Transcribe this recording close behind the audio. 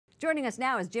Joining us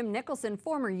now is Jim Nicholson,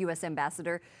 former U.S.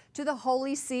 Ambassador to the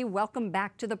Holy See. Welcome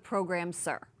back to the program,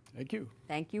 sir. Thank you.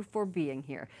 Thank you for being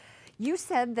here. You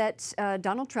said that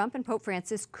Donald Trump and Pope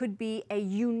Francis could be a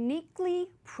uniquely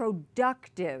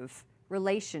productive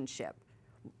relationship.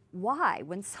 Why,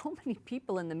 when so many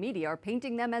people in the media are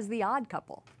painting them as the odd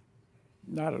couple?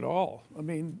 Not at all. I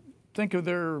mean, think of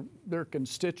their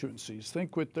constituencies.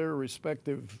 Think what their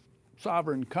respective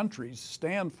sovereign countries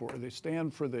stand for. They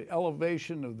stand for the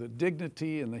elevation of the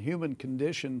dignity and the human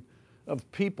condition of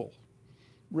people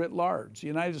writ large. The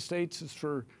United States is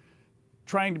for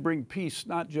trying to bring peace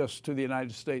not just to the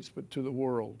United States but to the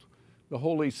world. The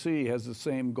Holy See has the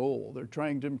same goal. They're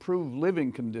trying to improve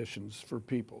living conditions for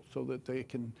people so that they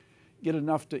can get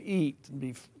enough to eat and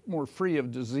be more free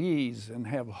of disease and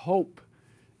have hope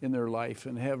in their life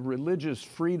and have religious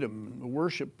freedom and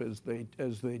worship as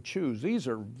they choose. These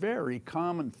are very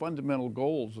common fundamental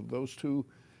goals of those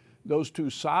two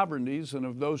sovereignties and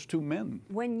of those two men.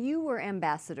 When you were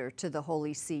ambassador to the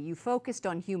Holy See, you focused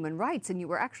on human rights and you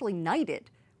were actually knighted,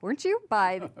 weren't you,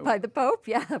 by the Pope?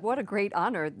 Yeah, what a great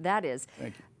honor that is.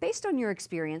 Thank you. Based on your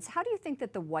experience, how do you think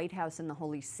that the White House and the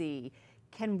Holy See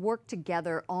can work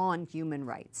together on human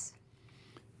rights?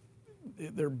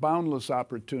 There are boundless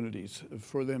opportunities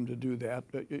for them to do that.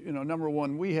 You know, number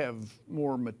one, we have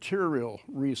more material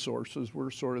resources. We're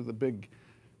sort of the big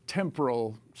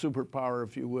temporal superpower,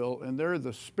 if you will, and they're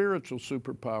the spiritual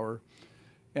superpower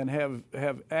and have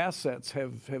assets,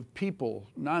 have people,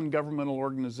 non-governmental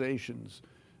organizations,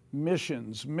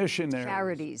 missions, missionaries,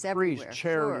 charities, priests, everywhere.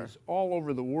 charities, Sure. all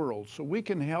over the world. So we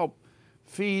can help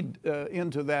feed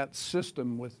into that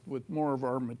system with more of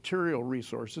our material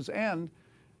resources. And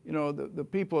you know, the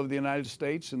people of the United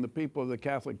States and the people of the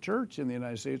Catholic Church in the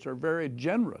United States are very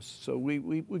generous. So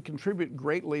we contribute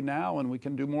greatly now, and we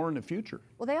can do more in the future.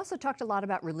 Well, they also talked a lot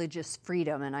about religious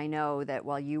freedom, and I know that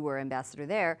while you were ambassador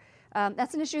there,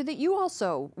 that's an issue that you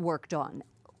also worked on.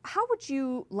 How would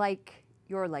you like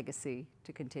your legacy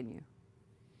to continue?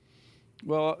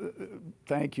 Well,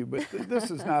 thank you, but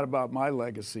this is not about my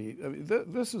legacy. I mean,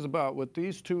 this is about what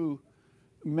these two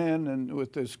men, and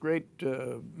with this great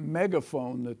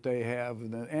megaphone that they have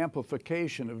and the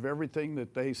amplification of everything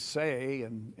that they say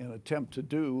and attempt to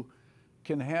do,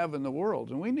 can have in the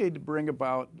world. And we need to bring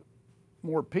about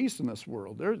more peace in this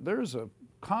world. There's a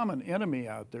common enemy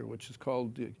out there, which is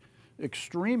called the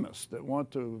extremists that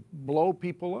want to blow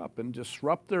people up and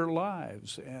disrupt their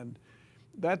lives. And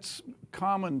that's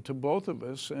common to both of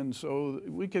us. And so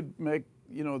we could make,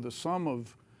 you know, the sum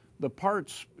of the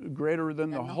parts greater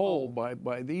than the whole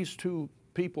by these two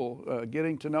people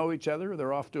getting to know each other.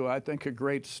 They're off to, I think, a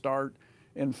great start,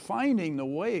 and finding the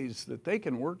ways that they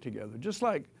can work together, just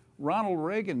like Ronald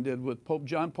Reagan did with Pope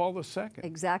John Paul II.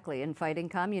 Exactly, in fighting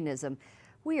communism.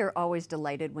 We are always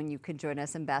delighted when you can join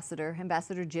us, Ambassador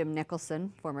Jim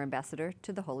Nicholson, former ambassador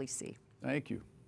to the Holy See. Thank you.